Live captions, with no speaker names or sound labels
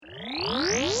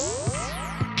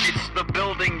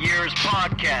Building Years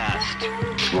podcast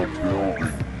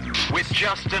with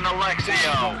Justin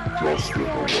Alexio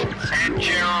and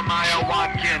Jeremiah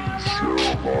Watkins.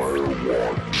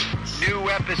 New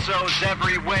episodes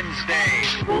every Wednesday.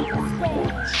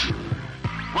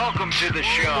 Welcome to the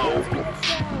show.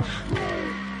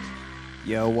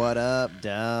 Yo, what up,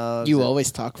 dog? You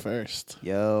always talk first.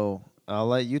 Yo, I'll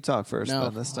let you talk first No,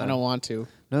 then this time. I don't want to.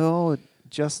 No,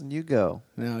 Justin, you go.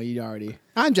 No, you already.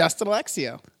 I'm Justin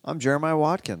Alexio. I'm Jeremiah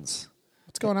Watkins.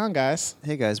 What's going on, guys?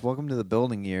 Hey, guys, welcome to the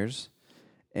Building Years.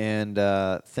 And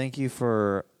thank you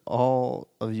for all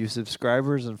of you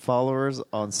subscribers and followers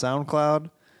on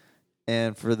SoundCloud.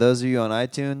 And for those of you on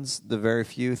iTunes, the very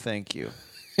few, thank you.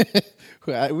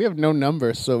 We have no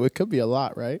numbers, so it could be a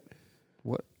lot, right?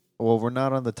 What? Well, we're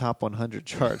not on the top 100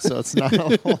 chart, so it's not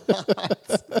a lot.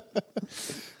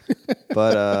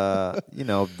 But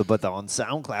but on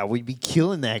SoundCloud, we'd be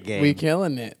killing that game. We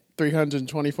killing it.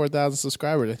 324,000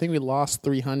 subscribers. I think we lost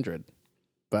 300.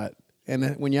 But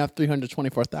when you have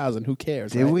 324,000, who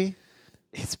cares? Did right? we?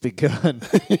 It's begun.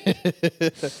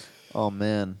 Oh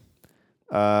man,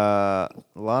 a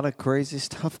lot of crazy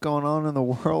stuff going on in the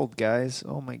world, guys.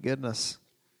 Oh my goodness,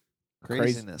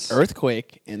 craziness.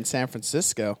 Earthquake in San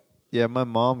Francisco. Yeah, my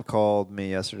mom called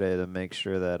me yesterday to make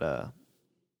sure that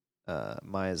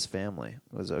Maya's family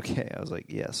was okay. I was like,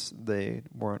 yes, they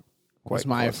weren't quite. Was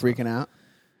Maya close freaking enough. out?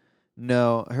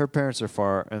 No, her parents are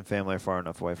far and family are far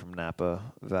enough away from Napa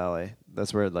Valley.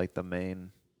 That's where like the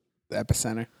main. The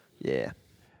epicenter. Yeah.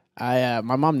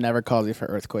 My mom never calls me for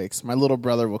earthquakes. My little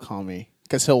brother will call me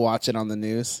because he'll watch it on the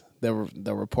news. They'll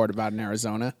report about it in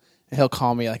Arizona. And he'll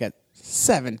call me like at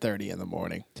 7:30 in the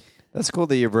morning. That's cool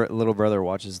that your little brother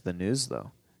watches the news,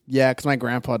 though. Yeah, because my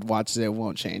grandpa watches it and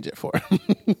won't change it for him.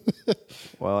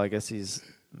 Well, I guess he's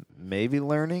maybe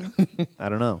learning. I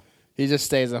don't know. He just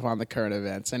stays up on the current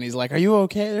events. And he's like, "Are you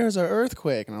okay? There's an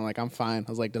earthquake." And I'm like, "I'm fine."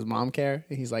 I was like, "Does mom care?"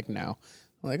 And he's like, "No."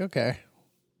 I'm like, "Okay.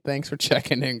 Thanks for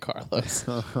checking in, Carlos."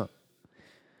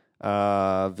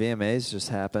 VMAs just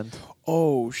happened.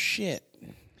 Oh, shit.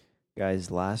 Guys,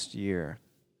 last year,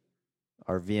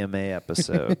 our VMA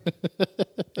episode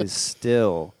is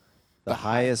still the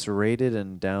highest rated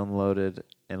and downloaded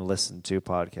and listened to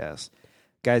podcast.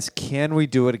 Guys, can we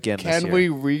do it again this year? Can we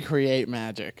recreate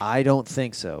magic? I don't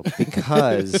think so,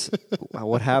 because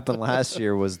what happened last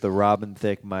year was the Robin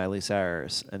Thicke Miley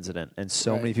Cyrus incident, and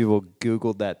so many people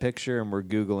Googled that picture and were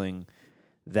Googling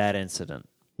that incident.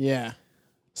 Yeah.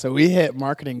 So we hit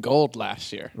marketing gold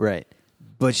last year. Right.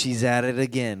 But she's at it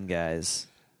again, guys.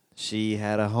 She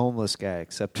had a homeless guy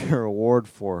accept her award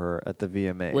for her at the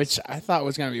VMAs. Which I thought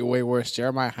was going to be way worse.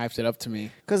 Jeremiah hyped it up to me.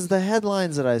 Because the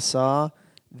headlines that I saw,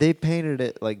 they painted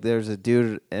it like there's a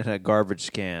dude in a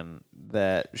garbage can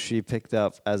that she picked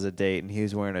up as a date, and he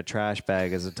was wearing a trash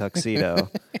bag as a tuxedo.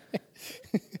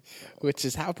 Which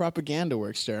is how propaganda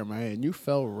works, Jeremiah, and you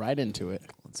fell right into it.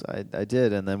 So I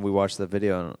did, and then we watched the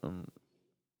video, and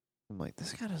I'm like,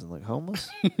 this guy doesn't look homeless.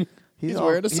 He's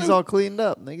wearing a suit. He's all cleaned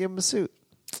up, and they gave him a suit.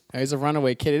 He's a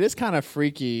runaway kid. It is kind of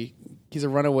freaky. He's a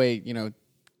runaway,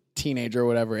 teenager or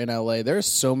whatever in L.A. There's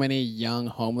so many young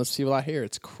homeless people out here.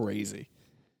 It's crazy.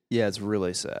 Yeah, it's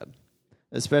really sad.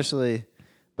 Especially,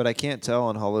 but I can't tell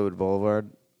on Hollywood Boulevard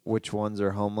which ones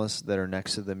are homeless that are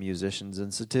next to the Musicians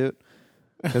Institute.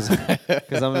 Because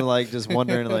I'm like just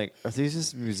wondering, like, are these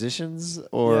just musicians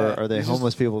or are they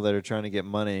homeless people that are trying to get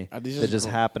money that just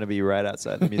happen to be right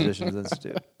outside the Musicians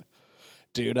Institute?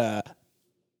 Dude, I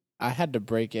had to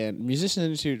break in. Musicians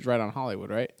Institute is right on Hollywood,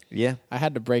 right? Yeah. I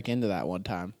had to break into that one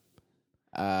time.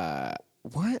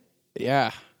 What?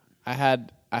 Yeah, I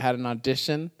had an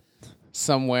audition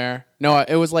somewhere. No,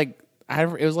 it was like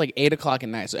 8:00 at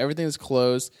night, so everything was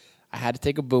closed. I had to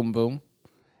take a boom boom,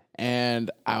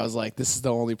 and I was like, "This is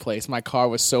the only place." My car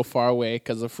was so far away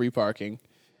because of free parking,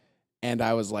 and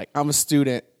I was like, "I'm a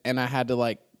student," and I had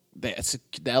to the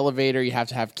elevator. You have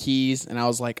to have keys, and I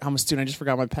was like, "I'm a student. I just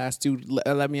forgot my pass, dude.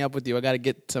 Let me up with you. I got to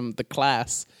get to the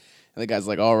class." And the guy's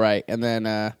like, "All right," and then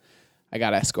I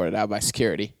got escorted out by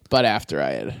security, but after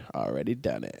I had already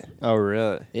done it. Oh,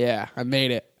 really? Yeah, I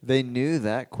made it. They knew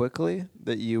that quickly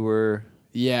that you were...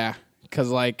 Yeah,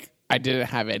 because, I didn't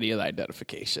have any of the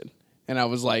identification. And I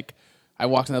was like, I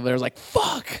walked in the elevator, I was like,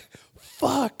 fuck.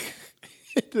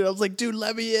 And I was like, dude,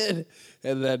 let me in.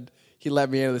 And then he let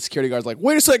me in, and the security guard's like,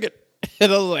 wait a second.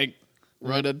 And I was like,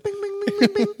 running. Bing, bing,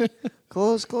 bing, bing, bing.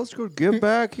 Close, get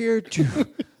back here.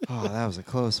 Oh, that was a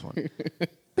close one.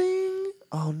 Bing.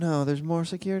 Oh, no, there's more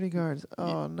security guards.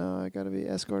 Oh, no, I got to be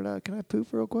escorted out. Can I poop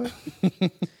real quick?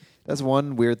 That's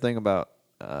one weird thing about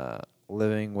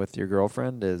living with your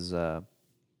girlfriend is I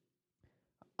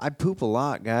poop a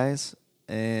lot, guys.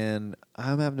 and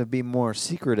I'm having to be more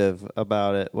secretive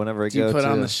about it whenever I Do you go put to.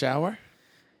 on the shower?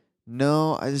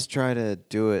 No, I just try to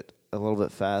do it a little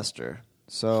bit faster.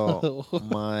 So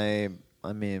my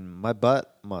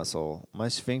butt muscle, my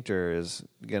sphincter is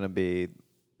gonna be,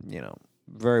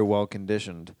 very well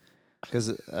conditioned,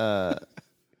 because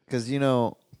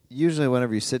usually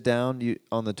whenever you sit down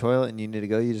on the toilet and you need to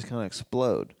go, you just kind of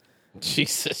explode.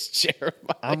 Jesus, Jeremiah.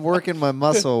 I'm working my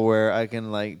muscle where I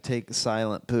can take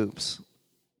silent poops.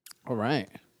 All right.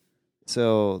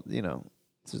 So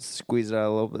just squeeze it out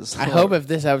a little bit slower. I hope if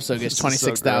this episode gets This is so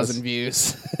 26,000 gross.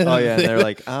 views. Oh yeah, and they're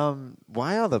like,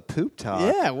 why all the poop talk?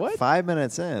 Yeah, what? 5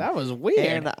 minutes in. That was weird.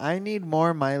 And I need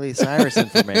more Miley Cyrus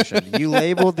information. You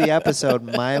labeled the episode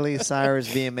Miley Cyrus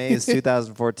VMAs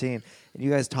 2014, and you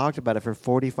guys talked about it for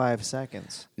 45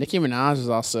 seconds. Nicki Minaj is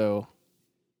also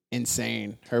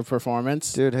insane. Her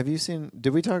performance. Dude, have you seen?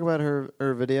 Did we talk about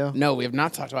her video? No, we have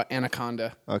not talked about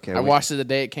Anaconda. Okay, I watched it the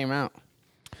day it came out.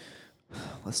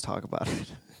 Let's talk about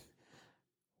it.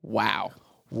 Wow.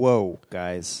 Whoa,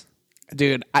 guys.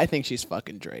 Dude, I think she's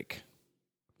fucking Drake.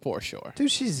 For sure. Dude,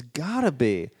 she's gotta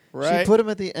be. Right? She put him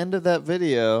at the end of that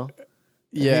video.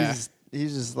 Yeah.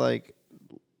 He's just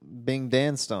being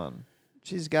danced on.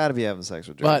 She's got to be having sex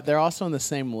with Drake. But they're also on the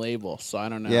same label, so I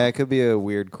don't know. Yeah, it could be a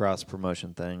weird cross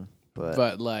promotion thing. But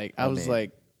I was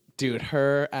like, dude,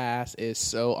 her ass is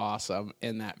so awesome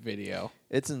in that video.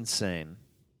 it's insane.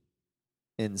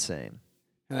 Insane.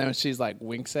 And then when she's like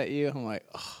winks at you, I'm like,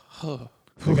 oh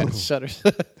I got shudders.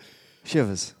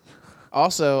 Shivers.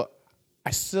 Also,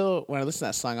 when I listen to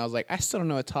that song, I was like, I still don't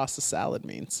know what toss the salad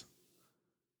means.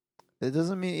 It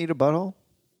doesn't mean eat a butthole?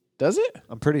 Does it?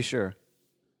 I'm pretty sure.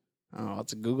 Oh, I'll have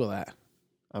to Google that.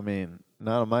 I mean,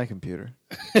 not on my computer.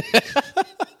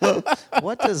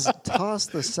 What does toss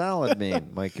the salad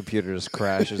mean? My computer just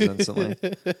crashes instantly.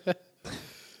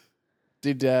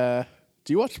 Dude, do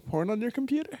you watch porn on your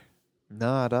computer?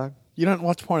 Nah, dog. You don't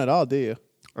watch porn at all, do you?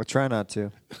 I try not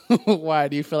to. Why?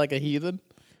 Do you feel like a heathen?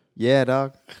 Yeah,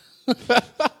 dog.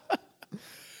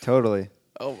 Totally.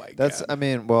 Oh, my That's,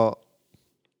 God.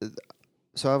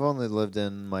 So I've only lived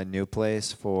in my new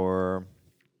place for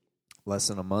less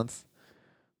than a month,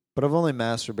 but I've only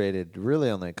masturbated really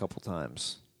only a couple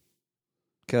times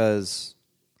because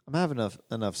I'm having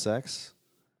enough sex.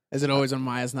 Is it always when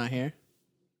Maya's not here?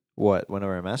 What,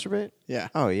 whenever I masturbate? Yeah.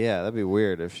 Oh, yeah, that'd be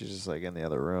weird if she's just in the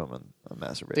other room and I'm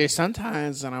masturbating. Dude,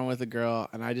 sometimes when I'm with a girl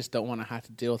and I just don't want to have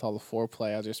to deal with all the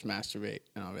foreplay, I'll just masturbate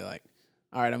and I'll be like,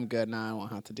 all right, I'm good now. I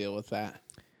won't have to deal with that.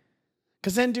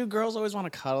 Because then, dude, girls always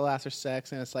want to cuddle after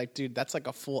sex, and it's like, dude, that's like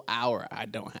a full hour I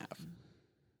don't have.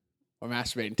 Or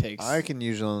masturbating takes. I can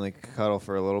usually only cuddle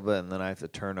for a little bit and then I have to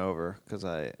turn over because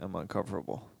I am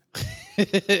uncomfortable.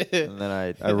 And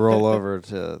then I roll over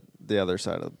to the other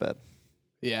side of the bed.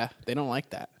 Yeah, they don't like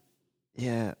that.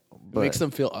 Yeah, It but makes them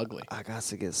feel ugly. I got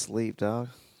to get sleep, dog.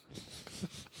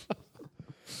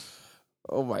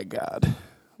 Oh, my God.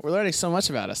 We're learning so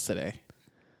much about us today.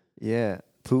 Yeah,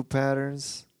 poop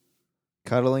patterns,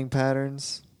 cuddling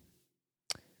patterns.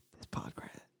 This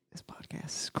podcast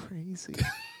is crazy.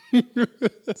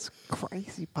 It's a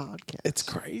crazy podcast. It's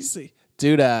crazy.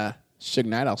 Dude, Suge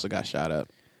Knight also got shot up.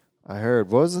 I heard.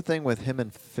 What was the thing with him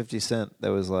and 50 Cent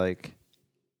that was like?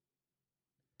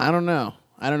 I don't know.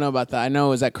 I don't know about that. I know it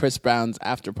was at Chris Brown's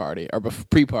after party or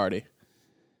pre-party.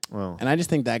 Well, And I just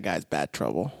think that guy's bad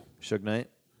trouble. Suge Knight?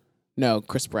 No,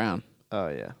 Chris Brown. Oh,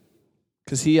 yeah.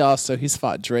 Because he's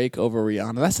fought Drake over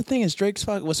Rihanna. That's the thing is Drake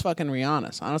was fucking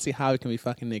Rihanna. So I don't see how he can be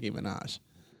fucking Nicki Minaj.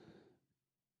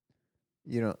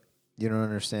 You don't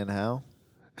understand how?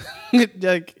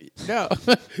 Like, no.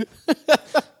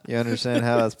 You understand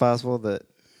how that's possible?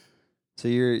 So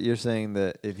you're saying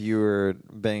that if you were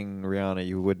banging Rihanna,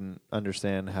 you wouldn't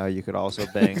understand how you could also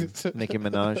bang Nicki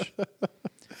Minaj?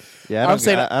 Yeah,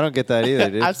 I don't get that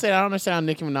either, dude. I'm saying I don't understand how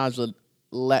Nicki Minaj would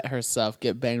let herself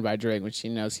get banged by Drake when she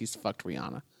knows he's fucked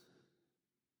Rihanna.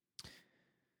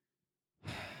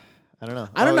 I don't know.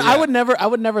 I don't know. Yeah. I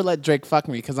would never let Drake fuck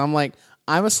me because I'm like,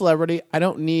 I'm a celebrity. I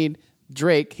don't need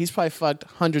Drake. He's probably fucked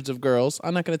hundreds of girls.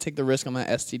 I'm not going to take the risk on that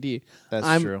STD.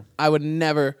 That's true. I would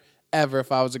never, ever,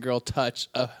 if I was a girl, touch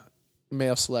a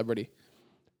male celebrity.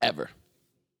 Ever.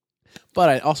 But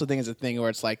I also think it's a thing where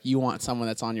it's like you want someone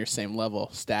that's on your same level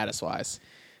status-wise.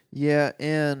 Yeah,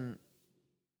 and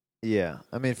yeah.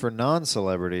 I mean, for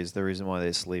non-celebrities, the reason why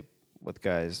they sleep with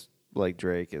guys like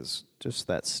Drake is just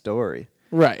that story.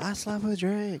 Right. I slept with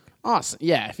Drake. Awesome.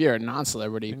 Yeah, if you're a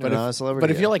non-celebrity. You're But a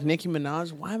non-celebrity, if yeah. you're like Nicki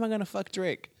Minaj, why am I going to fuck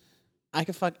Drake? I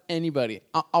can fuck anybody.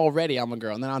 Already I'm a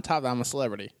girl, and then on top of that, I'm a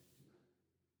celebrity.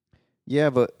 Yeah,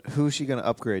 but who's she going to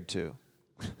upgrade to?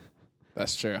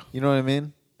 That's true. You know what I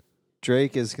mean?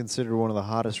 Drake is considered one of the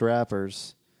hottest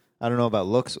rappers. I don't know about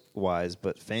looks-wise,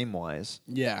 but fame-wise.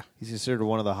 Yeah. He's considered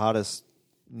one of the hottest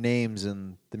names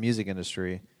in the music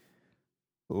industry.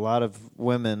 A lot of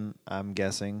women, I'm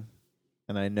guessing,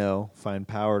 and I know, find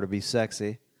Power to be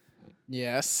sexy.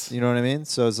 Yes. You know what I mean?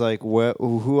 So it's like,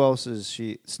 who else is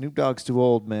she? Snoop Dogg's too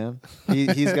old, man.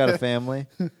 He's got a family.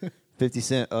 50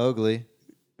 Cent, ugly.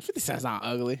 50 Cent's not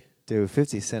ugly. Dude,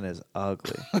 50 Cent is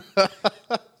ugly.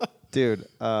 Dude,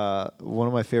 one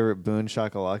of my favorite Boone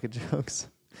Shakalaka jokes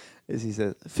is he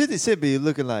says, 50 Cent be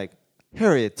looking like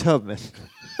Harriet Tubman.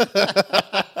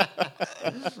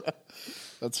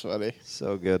 That's funny.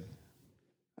 So good.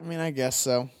 I mean, I guess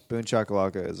so. Boone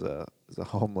Shakalaka is a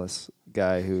homeless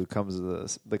guy who comes to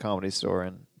the comedy store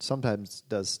and sometimes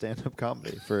does stand-up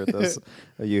comedy for those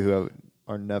of you who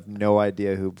have no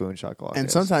idea who Boone Shakalaka is.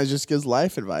 And sometimes just gives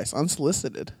life advice,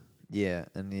 unsolicited. Yeah,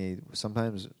 and he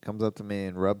sometimes comes up to me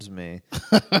and rubs me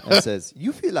and says,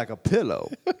 "You feel like a pillow."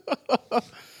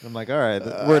 I'm like, "All right,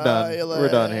 we're done. We're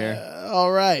done here." All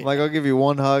right. I'm like, I'll give you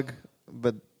one hug,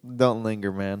 but don't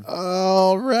linger, man.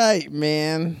 All right,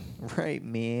 man. Right,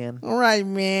 man. All right,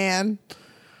 man.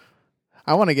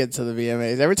 I want to get to the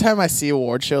VMAs. Every time I see a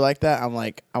award show like that, I'm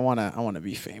like, I want to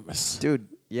be famous. Dude,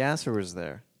 Yasser was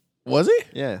there. Was he?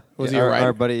 Yeah. Was Yeah, he a writer?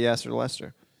 our buddy Yasser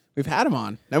Lester. We've had him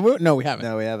on. No, we haven't.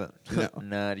 No, we haven't. No.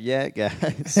 Not yet,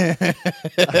 guys.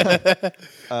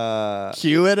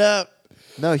 Cue it up.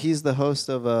 No, he's the host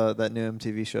of that new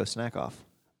MTV show, Snack Off.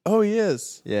 Oh, he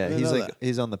is. Yeah, I didn't he's know like that.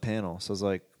 he's on the panel. So it's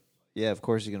like, yeah, of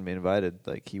course he's gonna be invited.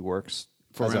 Like he works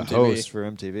For as a MTV. host for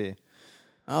MTV.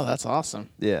 Oh, that's awesome.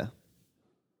 Yeah.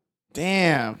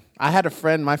 Damn. I had a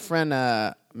friend, my friend,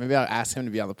 maybe I'll ask him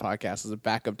to be on the podcast as a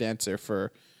backup dancer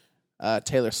for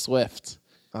Taylor Swift.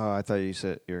 Oh, I thought you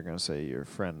were gonna say your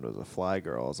friend was a fly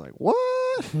girl. I was like, what?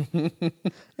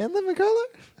 Anthony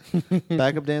McCullough?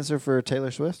 Backup dancer for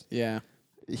Taylor Swift? Yeah.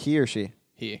 He or she?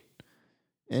 He.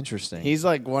 Interesting. He's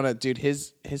like one of, dude,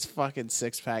 his fucking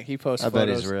six pack. He posts I bet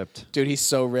photos. he's ripped. Dude, he's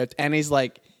so ripped. And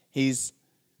he's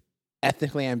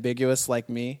ethnically ambiguous like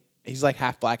me. He's like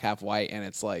half black, half white. And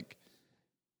it's like,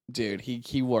 dude,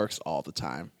 he works all the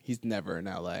time. He's never in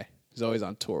LA. He's always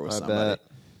on tour with I somebody. bet.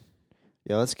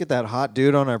 Yeah, let's get that hot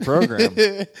dude on our program.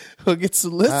 We'll get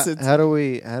some listens. How do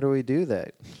we do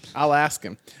that? I'll ask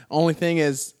him. Only thing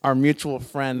is, our mutual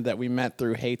friend that we met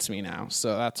through hates me now.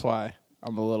 So that's why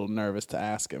I'm a little nervous to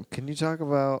ask him. Can you talk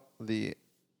about the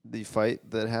fight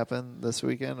that happened this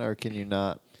weekend, or can you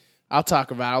not? I'll talk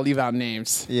about it. I'll leave out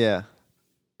names. Yeah.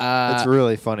 It's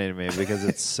really funny to me because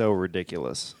it's so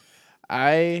ridiculous.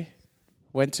 I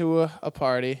went to a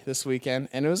party this weekend,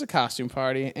 and it was a costume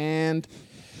party, and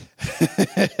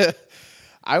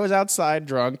I was outside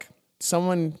drunk.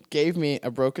 Someone gave me a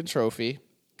broken trophy,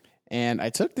 and I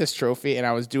took this trophy, and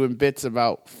I was doing bits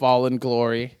about fallen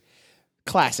glory.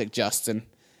 Classic Justin.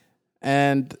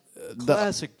 And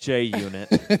Classic J Unit.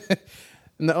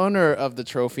 and the owner of the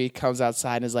trophy comes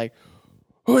outside and is like,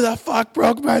 "Who the fuck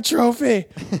broke my trophy?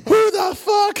 Who the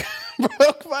fuck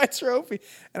broke my trophy?"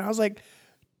 And I was like,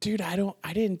 "Dude, I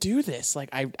didn't do this. Like,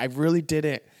 I really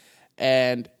didn't."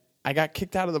 And I got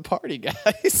kicked out of the party,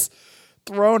 guys.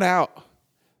 Thrown out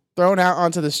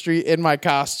onto the street in my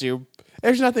costume.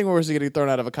 There's nothing worse than getting thrown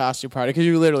out of a costume party because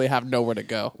you literally have nowhere to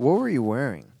go. What were you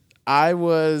wearing? I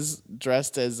was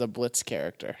dressed as a Blitz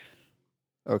character.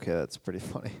 Okay, that's pretty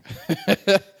funny.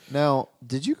 Now,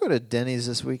 did you go to Denny's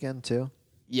this weekend too?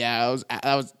 Yeah,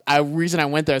 the reason I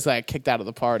went there is I got kicked out of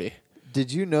the party.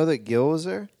 Did you know that Gil was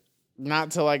there? Not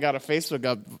until I got a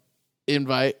Facebook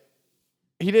invite.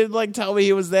 He didn't tell me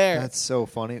he was there. That's so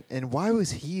funny. And why was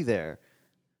he there?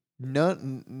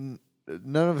 None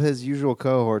of his usual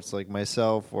cohorts, like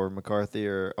myself or McCarthy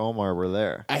or Omar, were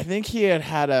there. I think he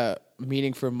had a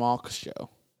meeting for Malk's show,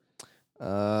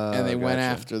 and they went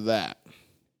gotcha. after that.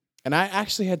 And I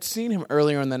actually had seen him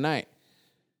earlier in the night,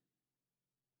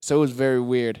 so it was very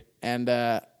weird. And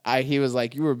he was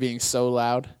like, "You were being so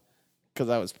loud," because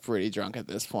I was pretty drunk at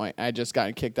this point. I had just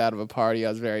gotten kicked out of a party. I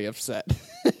was very upset.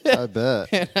 I bet.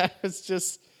 And I was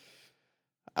just,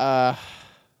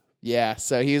 yeah.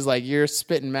 So he was like, "You're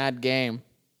spitting mad game,"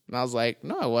 and I was like,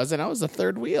 "No, I wasn't. I was the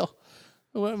third wheel.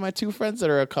 I went with my two friends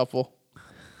that are a couple."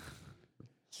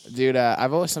 Dude,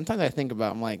 sometimes I think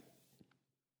about, I'm like,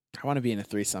 I want to be in a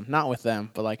threesome. Not with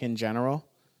them, but like in general.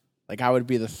 Like I would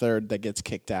be the third that gets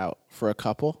kicked out for a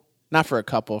couple. Not for a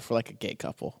couple, for like a gay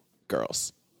couple.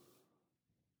 Girls.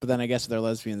 But then I guess if they're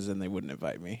lesbians, then they wouldn't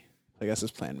invite me. I guess this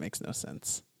plan makes no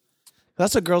sense.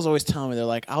 That's what girls always tell me. They're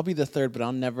like, "I'll be the third, but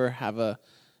I'll never have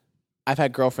I've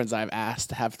had girlfriends I've asked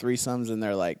to have threesomes, and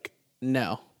they're like,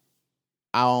 "No,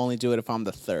 I'll only do it if I'm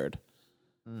the third."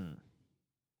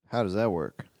 How does that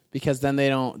work? because then they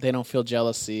don't feel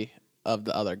jealousy of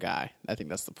the other guy. I think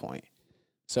that's the point.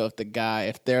 So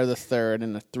if they're the third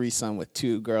in a threesome with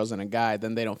 2 girls and a guy,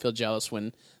 then they don't feel jealous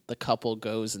when the couple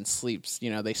goes and sleeps.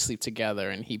 They sleep together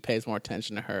and he pays more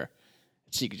attention to her.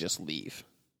 She could just leave.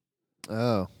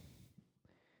 Oh.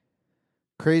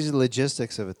 Crazy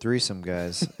logistics of a threesome,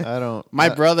 guys. I don't... My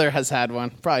brother has had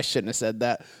one. Probably shouldn't have said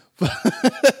that.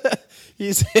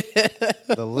 He's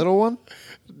The little one?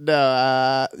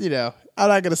 no, I'm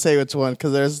not gonna say which one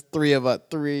because there's 3 of us.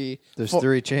 There's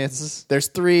 3 chances? There's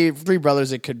three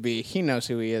brothers. It could be. He knows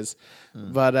who he is,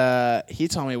 but he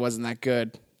told me it wasn't that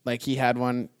good. Like he had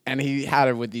one, and he had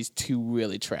it with these 2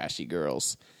 really trashy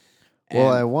girls. Well,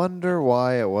 And I wonder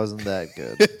why it wasn't that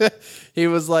good. he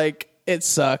was like, it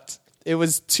sucked. It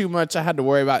was too much. I had to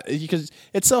worry about because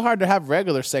it's so hard to have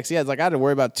regular sex. Yeah, it's like I had to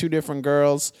worry about 2 different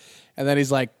girls, and then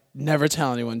he's like, never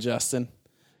tell anyone, Justin.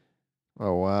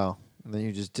 Oh, wow. And then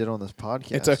you just did on this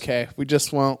podcast. It's okay. I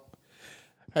just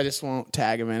won't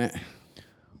tag him in it.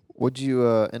 What'd you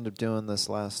end up doing this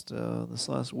last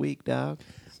week, dog?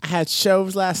 I had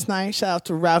shows last night. Shout out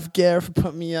to Ralph Gare for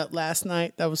putting me up last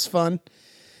night. That was fun.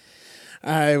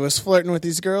 I was flirting with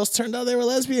these girls. Turned out they were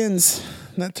lesbians.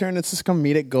 And that turned into some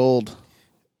comedic gold.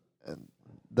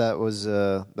 That was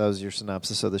your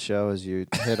synopsis of the show, as you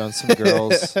hit on some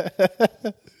girls.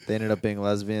 They ended up being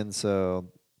lesbians, so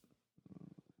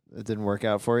it didn't work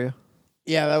out for you?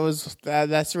 Yeah,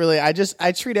 that's really I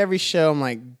treat every show I'm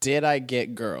like, did I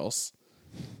get girls?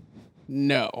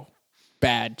 No.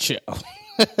 Bad show.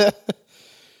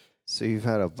 So you've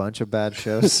had a bunch of bad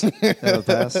shows in the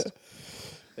past?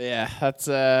 Yeah,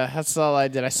 that's all I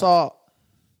did. I saw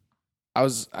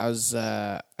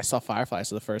Fireflies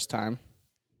for the first time.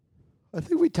 I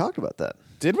think we talked about that.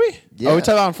 Did we? Yeah. Oh, we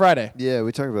talked about it on Friday. Yeah,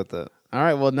 we talked about that. All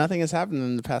right, well, nothing has happened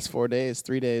in the past 3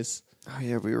 days. Oh,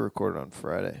 yeah, we recorded on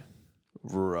Friday.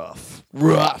 Rough.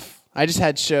 I just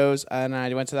had shows, and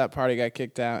I went to that party, got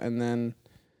kicked out, and then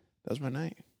that was my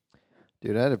night.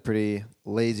 Dude, I had a pretty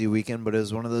lazy weekend, but it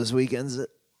was one of those weekends that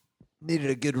needed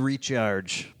a good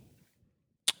recharge.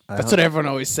 That's what everyone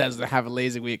always says, they have a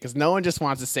lazy week, because no one just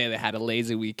wants to say they had a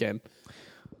lazy weekend.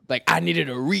 Like, I needed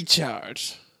a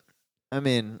recharge. I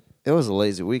mean, it was a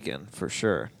lazy weekend, for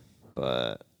sure,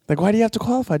 but... Like, why do you have to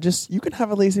qualify? You can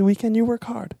have a lazy weekend, you work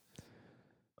hard.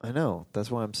 I know. That's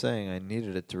why I'm saying I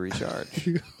needed it to recharge.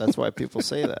 That's why people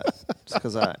say that. Just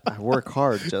because I work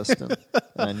hard, Justin,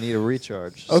 and I need a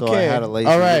recharge. Okay. So I had a lazy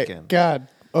All right. weekend. God.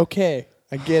 Okay.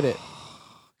 I get it.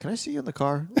 Can I see you in the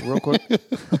car real quick?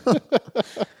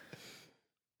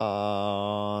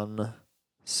 On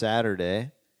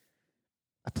Saturday,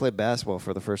 I played basketball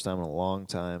for the first time in a long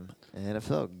time, and it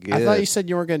felt good. I thought you said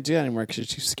you weren't going to do that anymore because you're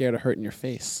too scared of hurting your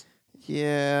face.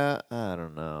 Yeah, I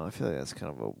don't know. I feel like that's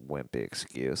kind of a wimpy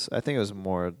excuse. I think it was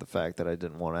more the fact that I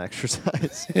didn't want to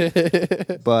exercise.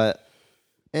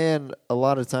 And a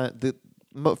lot of time,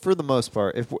 for the most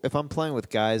part, if I'm playing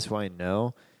with guys who I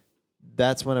know,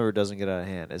 that's whenever it doesn't get out of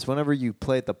hand. It's whenever you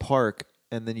play at the park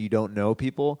and then you don't know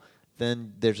people,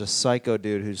 then there's a psycho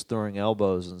dude who's throwing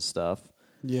elbows and stuff.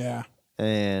 Yeah.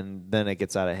 And then it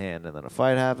gets out of hand, and then a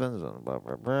fight happens, and blah,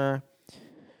 blah, blah.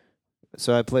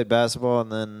 So I played basketball,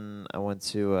 and then I went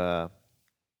to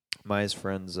Maya's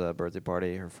friend's birthday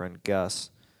party, her friend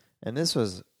Gus. And this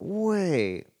was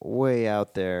way, way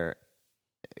out there,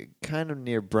 kind of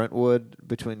near Brentwood,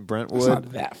 between Brentwood. It's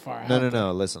not that far out.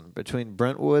 No. Listen, between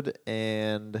Brentwood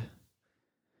and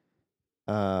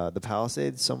the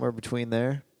Palisades, somewhere between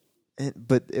there.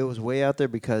 But it was way out there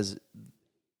because,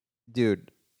 dude,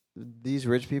 these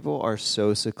rich people are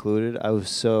so secluded. I was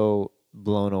so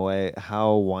blown away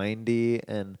how windy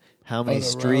and how many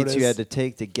streets you had to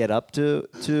take to get up to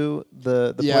the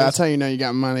yeah, place. that's how you know you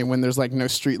got money when there's like no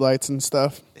street lights and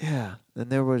stuff. Yeah. And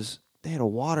they had a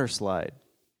water slide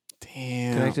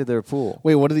Damn. connected to their pool.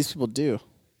 Wait, what do these people do?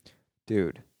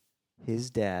 Dude, his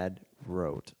dad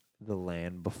wrote The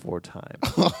Land Before Time.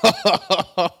 I'm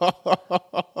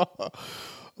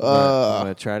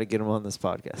going to try to get him on this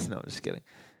podcast. No, I'm just kidding.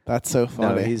 That's so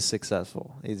funny. No, he's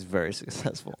successful. He's very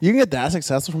successful. You can get that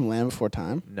successful from Land Before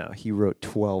Time? No, he wrote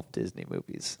 12 Disney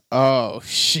movies. Oh,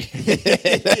 shit.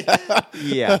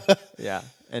 Yeah.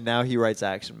 And now he writes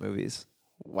action movies.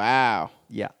 Wow.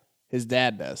 Yeah. His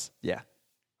dad does. Yeah.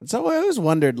 So I always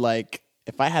wondered, like,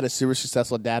 if I had a super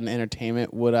successful dad in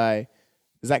entertainment,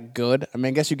 is that good? I mean,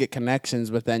 I guess you get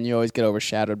connections, but then you always get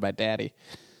overshadowed by daddy.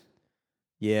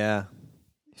 Yeah.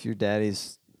 If your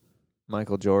daddy's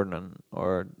Michael Jordan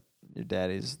or your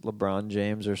daddy's LeBron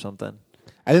James or something.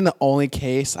 I think the only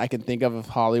case I can think of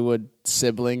Hollywood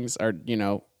siblings or,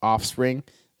 offspring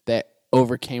that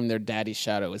overcame their daddy's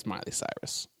shadow is Miley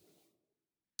Cyrus.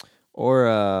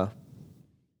 Or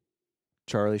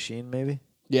Charlie Sheen, maybe?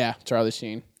 Yeah, Charlie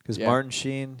Sheen. Because Yeah. Martin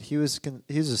Sheen, he's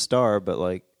a star, but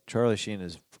like Charlie Sheen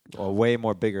is a way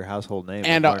more bigger household name.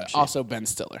 And than Martin Sheen. also Ben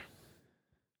Stiller.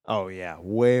 Oh yeah,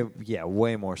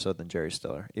 way more so than Jerry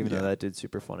Stiller. Even Yeah. though that dude's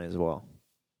super funny as well.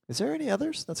 Is there any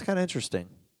others? That's kind of interesting.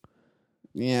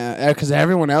 Yeah, because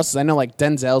everyone else, I know like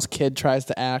Denzel's kid tries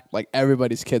to act. Like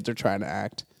everybody's kids are trying to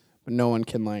act, but no one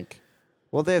can like.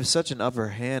 Well, they have such an upper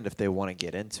hand if they want to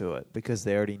get into it because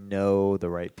they already know the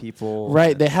right people.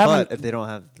 Right, they haven't- But if they don't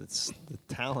have the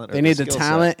talent, or They need the skill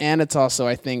talent, set, and it's also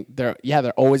I think they're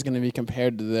always going to be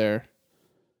compared to their.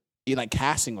 Like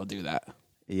casting will do that.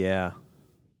 Yeah.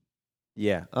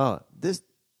 Oh, this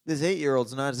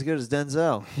 8-year-old's not as good as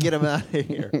Denzel. Get him out of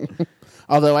here.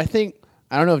 Although I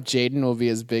don't know if Jaden will be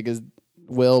as big as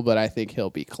Will, but I think he'll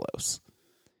be close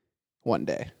one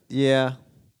day. Yeah.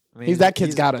 I mean, That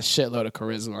kid's got a shitload of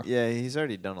charisma. Yeah, he's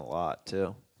already done a lot,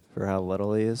 too, for how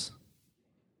little he is.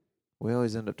 We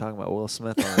always end up talking about Will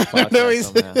Smith on the podcast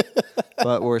somehow.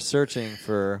 But we're searching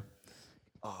for...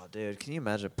 Oh, dude, can you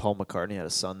imagine if Paul McCartney had a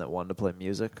son that wanted to play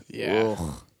music? Yeah.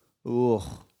 Ugh.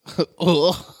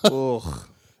 Ugh. Ugh.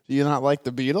 Do you not like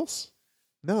the Beatles?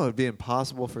 No, it'd be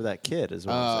impossible for that kid, is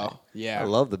what I'm saying. Yeah. I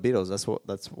love the Beatles.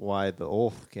 That's why the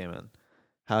Ulf came in.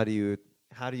 How do you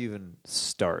even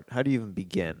start? How do you even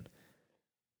begin?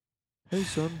 Hey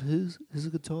son, here's a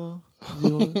guitar.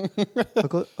 I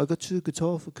got you a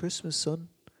guitar for Christmas, son.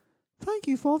 Thank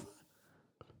you, father.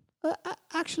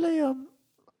 Actually,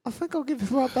 I think I'll give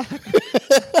it right back.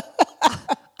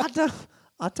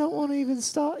 I don't want to even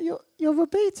start. You're a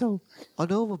Beatle. I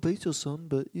know I'm a Beatle, son,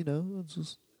 but it's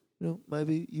just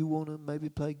maybe you want to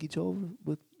play guitar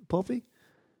with Poppy.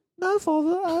 No,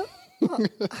 father,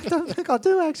 I don't think I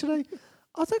do actually.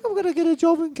 I think I'm going to get a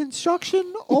job in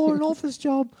construction or an office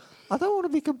job. I don't want to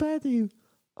be compared to you.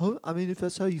 Oh, I mean, if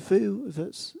that's how you feel,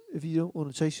 if you don't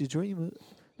want to chase your dream,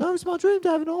 no, it's my dream to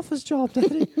have an office job,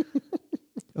 Daddy.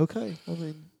 Okay, I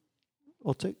mean,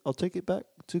 I'll take it back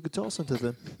to Guitar Center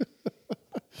then.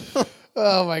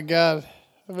 Oh my god,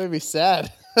 that made me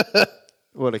sad.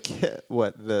 What a kid!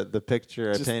 What the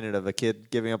picture I painted of a kid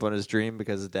giving up on his dream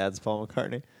because his dad's Paul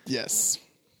McCartney. Yes,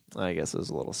 I guess it was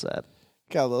a little sad.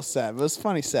 got a little sad, but it was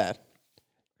funny sad.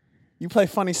 You play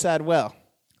funny sad well,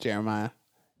 Jeremiah.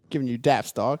 Giving you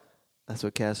daps, dog. That's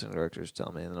what casting directors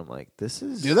tell me, and I'm like, this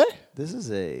is. Do they? This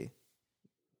is a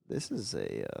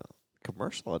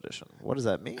commercial audition. What does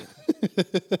that mean?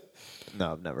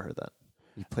 No, I've never heard that.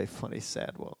 You play funny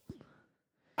sad well.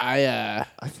 I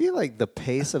feel like the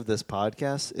pace of this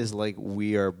podcast is like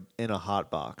we are in a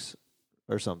hot box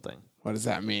or something. What does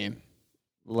that mean?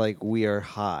 Like we are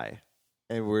high,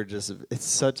 and it's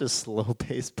such a slow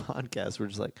paced podcast. We're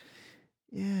just like,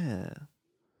 yeah.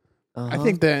 I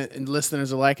think the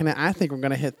listeners are liking it. I think we're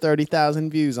going to hit 30,000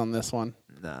 views on this one.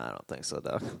 Nah, I don't think so,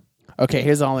 though. Okay,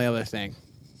 here's the only other thing.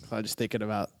 I was just thinking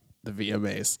about the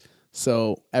VMAs.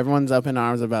 So everyone's up in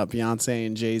arms about Beyonce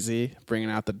and Jay-Z bringing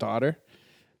out the daughter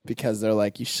because they're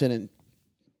like, you shouldn't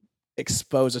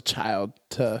expose a child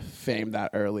to fame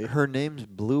that early. Her name's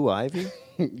Blue Ivy?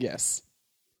 Yes.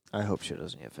 I hope she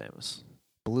doesn't get famous.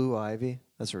 Blue Ivy?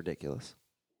 That's ridiculous.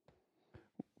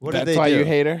 What That's did they why do? you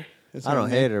hate her? I don't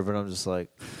hate her, but I'm just like,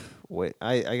 wait.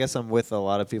 I guess I'm with a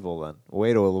lot of people then.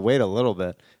 Wait a little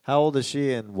bit. How old is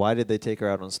she, and why did they take her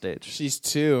out on stage? She's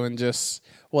 2 and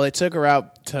they took her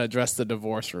out to address the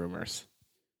divorce rumors.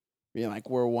 Being like,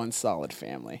 we're one solid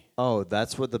family. Oh,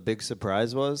 that's what the big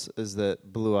surprise was, is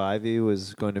that Blue Ivy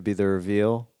was going to be the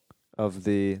reveal of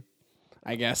the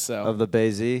I guess so. of the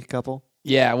Bay-Z couple?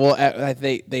 Yeah, well,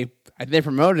 they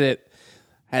promoted it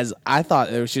as I thought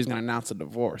she was going to announce a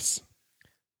divorce.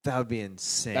 That would be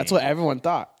insane. That's what everyone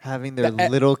thought. Having their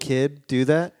little kid do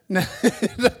that?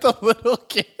 The little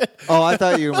kid. Oh, I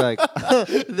thought you were like,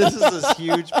 this is this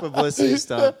huge publicity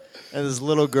stunt. And this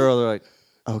little girl, they're like,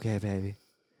 okay, baby,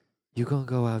 you going to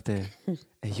go out there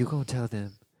and you going to tell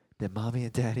them that mommy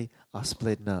and daddy are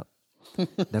splitting up.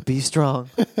 Now be strong.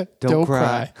 Don't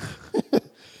cry.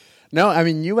 No, I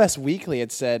mean, U.S. Weekly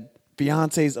had said,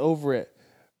 Beyonce's over it.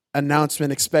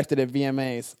 Announcement expected at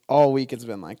VMAs. All week it's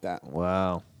been like that.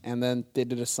 Wow. And then they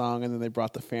did a song, and then they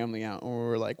brought the family out, and we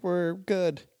were like, we're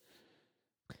good.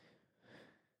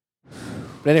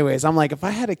 But anyways, I'm like, if I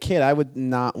had a kid, I would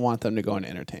not want them to go into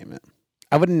entertainment.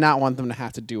 I would not want them to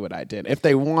have to do what I did. If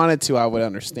they wanted to, I would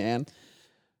understand.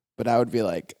 But I would be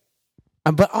like,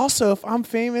 but also, if I'm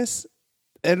famous,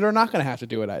 they're not going to have to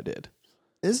do what I did.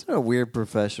 Isn't it a weird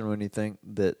profession when you think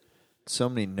that so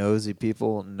many nosy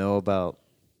people know about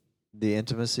the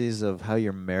intimacies of how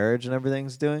your marriage and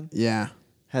everything's doing? Yeah.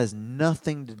 Has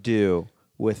nothing to do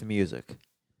with music.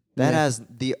 That Yeah. has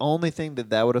the only thing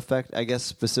that would affect, I guess,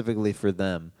 specifically for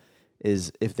them,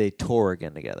 is if they tour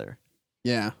again together.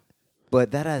 Yeah.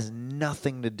 But that has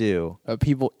nothing to do. But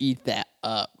people eat that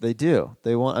up. They do.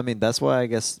 They want. I mean, that's why I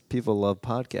guess people love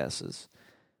podcasts.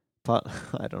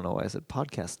 I don't know why I said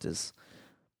podcast is.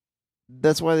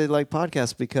 That's why they like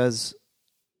podcasts, because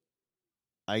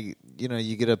you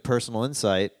get a personal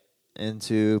insight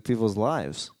into people's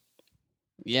lives.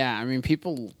 Yeah, I mean,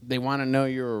 people, they want to know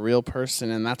you're a real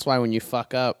person, and that's why when you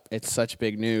fuck up, it's such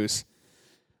big news.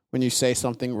 When you say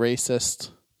something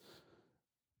racist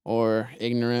or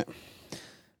ignorant.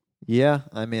 Yeah,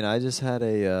 I mean, I just had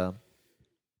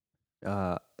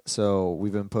so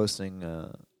we've been posting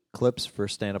clips for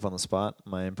Stand Up on the Spot,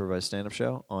 my improvised stand-up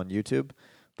show on YouTube,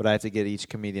 but I have to get each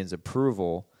comedian's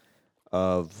approval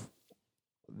of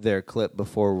their clip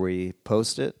before we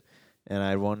post it, and I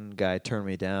had one guy turn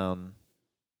me down.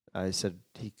 I said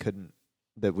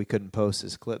that we couldn't post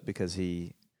his clip because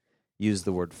he used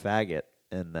the word faggot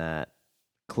in that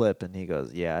clip, and he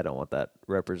goes, "Yeah, I don't want that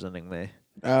representing me."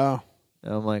 Oh.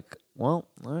 And I'm like, well,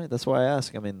 all right, that's why I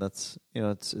ask. I mean, that's,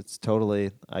 it's totally,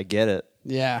 I get it.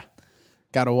 Yeah.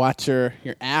 Got to watch your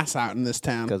ass out in this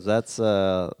town. Because that's,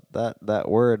 that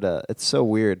word, it's so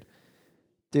weird.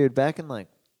 Dude, back in like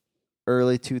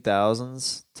early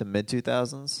 2000s to mid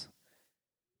 2000s,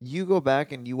 you go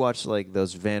back and you watch like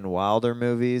those Van Wilder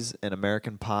movies and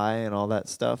American Pie and all that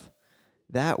stuff.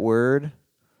 That word,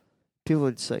 people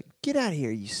would just like, get out of here,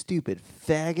 you stupid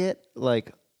faggot.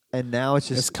 Like, and now it's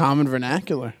just It's common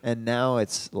vernacular. And now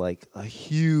it's like a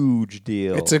huge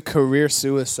deal. It's a career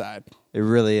suicide. It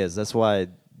really is. That's why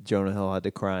Jonah Hill had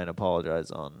to cry and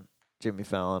apologize on Jimmy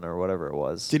Fallon or whatever it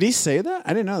was. Did he say that?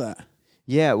 I didn't know that.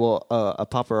 Yeah, well, a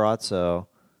paparazzo,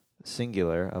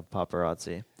 singular of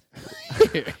paparazzi.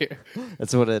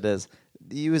 That's what it is.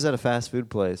 He was at a fast food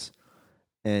place,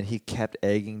 and he kept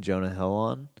egging Jonah Hill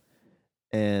on,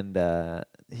 and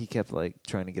he kept like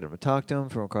trying to get him to talk to him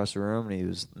from across the room, and he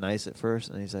was nice at first,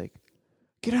 and he's like,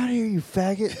 "Get out of here, you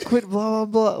faggot! Quit, blah blah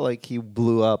blah." Like he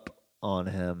blew up on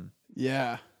him.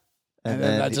 Yeah. And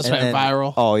then that just went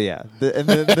viral. Oh yeah, and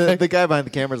then the guy behind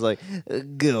the camera is like,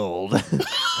 "Gold.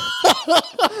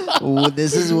 Well,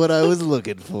 this is what I was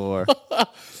looking for."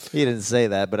 He didn't say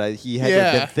that, but he had to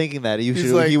have been thinking that. He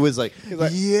was like,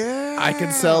 "Yeah, I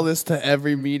can sell this to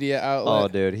every media outlet." Oh,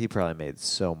 dude, he probably made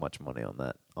so much money on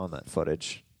that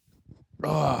footage.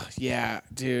 Oh, yeah,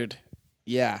 dude.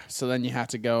 Yeah, so then you have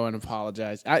to go and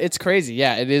apologize. It's crazy.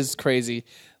 Yeah, it is crazy.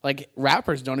 Like,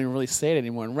 rappers don't even really say it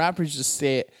anymore, and rappers just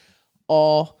say it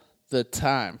all the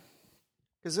time.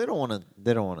 Because they don't want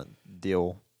to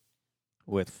deal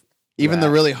with even rap. the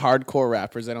really hardcore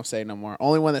rappers. They don't say it no more.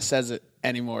 Only one that says it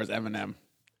anymore is Eminem,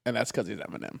 and that's because he's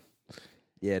Eminem.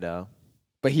 Yeah, no.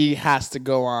 But he has to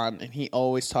go on, and he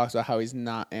always talks about how he's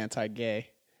not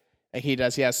anti-gay. Like he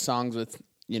has songs with,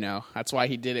 that's why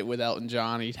he did it with Elton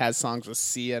John. He has songs with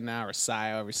Sia now, or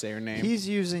Sia, however you say her name. He's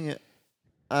using it,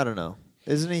 I don't know.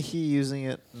 Isn't he using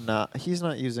it? He's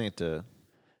not using it to,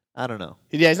 I don't know.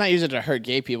 Yeah, he's not using it to hurt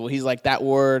gay people. He's like, that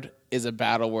word is a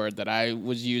battle word that I've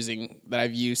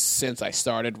used since I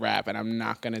started rap, and I'm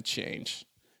not going to change.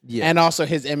 Yeah. And also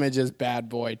his image as bad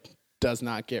boy does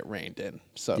not get reined in.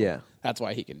 So yeah, that's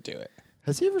why he can do it.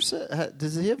 Has he ever said,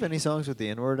 does he have any songs with the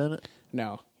N-word in it?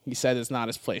 No. He said it's not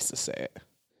his place to say it.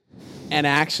 And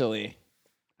actually,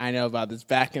 I know about this.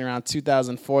 Back in around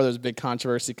 2004, there was a big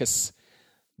controversy because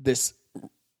the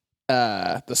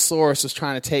source was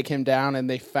trying to take him down, and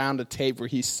they found a tape where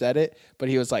he said it, but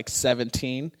he was like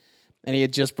 17, and he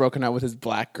had just broken up with his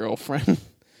black girlfriend.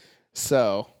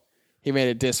 So he made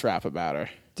a diss rap about her.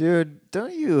 Dude,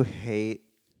 don't you hate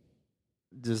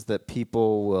just that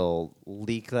people will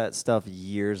leak that stuff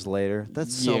years later?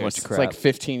 That's so much crap. It's like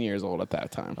 15 years old at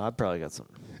that time. I probably got some.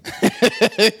 You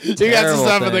got some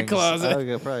stuff in the closet.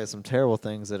 I probably got some terrible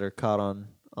things that are caught on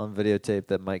videotape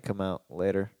that might come out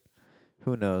later.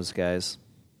 Who knows, guys?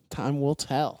 Time will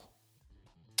tell.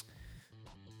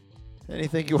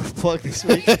 Anything you want to plug this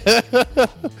week?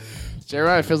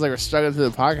 Jeremiah feels like we're struggling through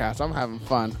the podcast. I'm having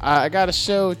fun. I got a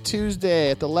show Tuesday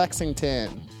at the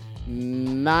Lexington,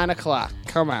 9 o'clock.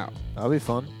 Come out. That'll be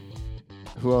fun.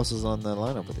 Who else is on that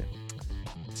lineup with you?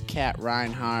 It's Kat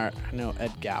Reinhardt. I know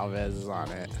Ed Galvez is on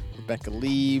it. Rebecca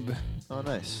Lieb. Oh,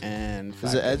 nice. And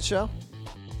is it Ed's show?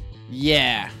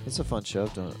 Yeah. It's a fun show.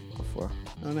 I've done it before.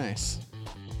 Oh, nice.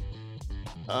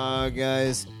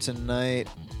 Guys, tonight,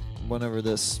 whenever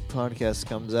this podcast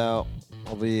comes out,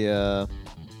 I'll be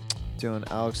doing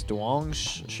Alex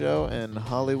Duong's show in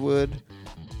Hollywood.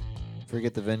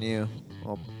 Forget the venue.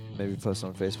 I'll maybe post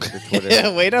on Facebook or Twitter.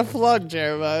 Yeah, way to plug,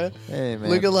 Jeremiah. Hey, man.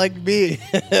 Looking like me.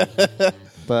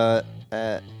 But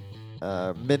at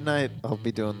midnight, I'll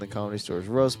be doing the Comedy Store's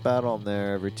Roast Battle. I'm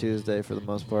there every Tuesday for the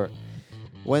most part.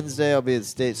 Wednesday, I'll be at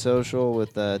State Social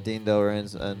with Dean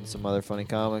Delray and some other funny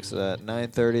comics at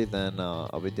 9:30. Then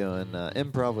I'll be doing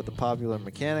improv with the Popular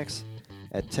Mechanics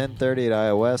at 10:30 at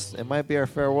iOS. It might be our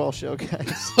farewell show,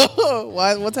 guys.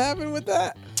 Why? What's happening with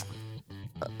that?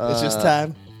 It's just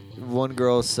time. One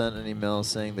girl sent an email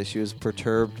saying that she was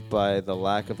perturbed by the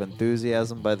lack of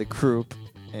enthusiasm by the group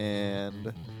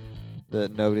and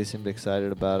that nobody seemed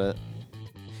excited about it.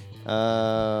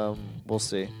 We'll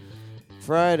see.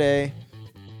 Friday,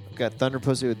 I've got Thunder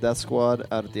Pussy with Death Squad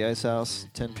out at the Ice House,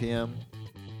 10 p.m.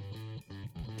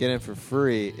 Get in for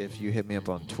free if you hit me up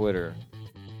on Twitter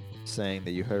saying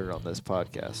that you heard it on this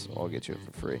podcast. I'll get you it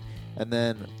for free. And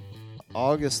then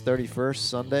August 31st,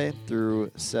 Sunday,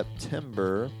 through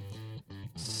September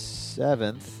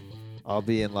 7th, I'll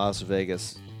be in Las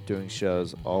Vegas doing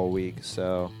shows all week.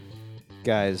 So,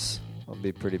 guys, I'll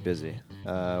be pretty busy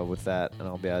with that, and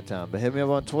I'll be out of town. But hit me up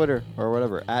on Twitter or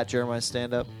whatever. At Jeremiah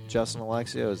Standup. Justin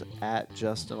Alexio is at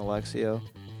Justin Alexio.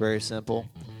 Very simple.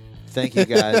 Thank you,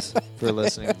 guys, for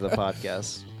listening to the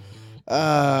podcast.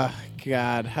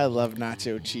 God, I love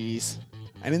nacho cheese.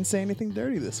 I didn't say anything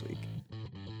dirty this week.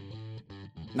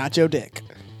 Nacho dick.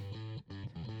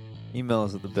 Email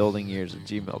us at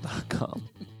thebuildingyears@gmail.com.